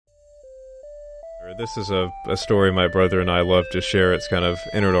This is a story my brother and I love to share. It's kind of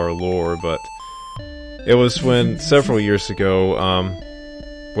entered our lore, but it was when several years ago,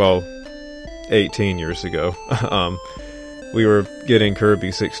 well, 18 years ago, we were getting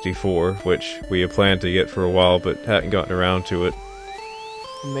Kirby 64, which we had planned to get for a while, but hadn't gotten around to it.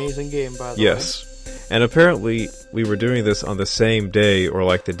 Amazing game, by the way. Yes. And apparently, we were doing this on the same day, or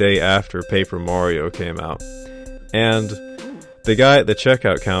like the day after Paper Mario came out. And the guy at the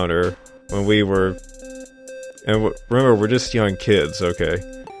checkout counter, when we were... And remember, we're just young kids, okay?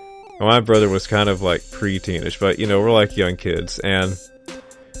 Well, my brother was kind of like pre-teenish, but, you know, we're like young kids. And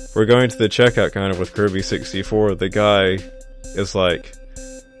we're going to the checkout counter with Kirby 64. The guy is like,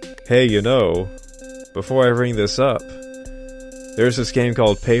 hey, you know, before I ring this up, there's this game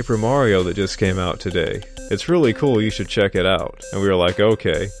called Paper Mario that just came out today. It's really cool, you should check it out. And we were like,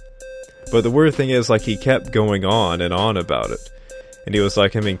 okay. But the weird thing is, like, he kept going on and on about it. And he was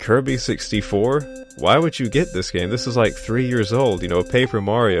like, I mean, Kirby 64? Why would you get this game? This is like 3 years old, you know, Paper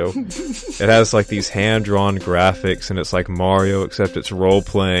Mario. It has like these hand-drawn graphics, and it's like Mario, except it's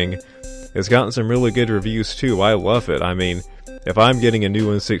role-playing. It's gotten some really good reviews too, I love it. I mean, if I'm getting a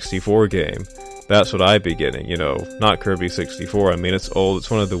new N64 game, that's what I'd be getting, you know, not Kirby 64. I mean, it's old, it's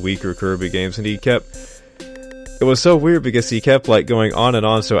one of the weaker Kirby games, and he kept... It was so weird because he kept like going on and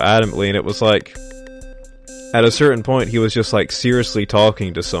on so adamantly, and it was like... At a certain point, he was just like seriously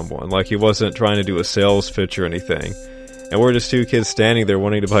talking to someone, like he wasn't trying to do a sales pitch or anything. And we're just two kids standing there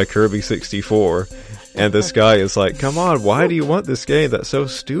wanting to buy Kirby 64, and this guy is like, come on, why do you want this game? That's so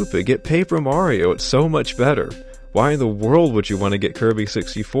stupid. Get Paper Mario, it's so much better. Why in the world would you want to get Kirby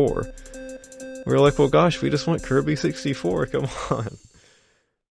 64? We were like, well gosh, we just want Kirby 64, come on.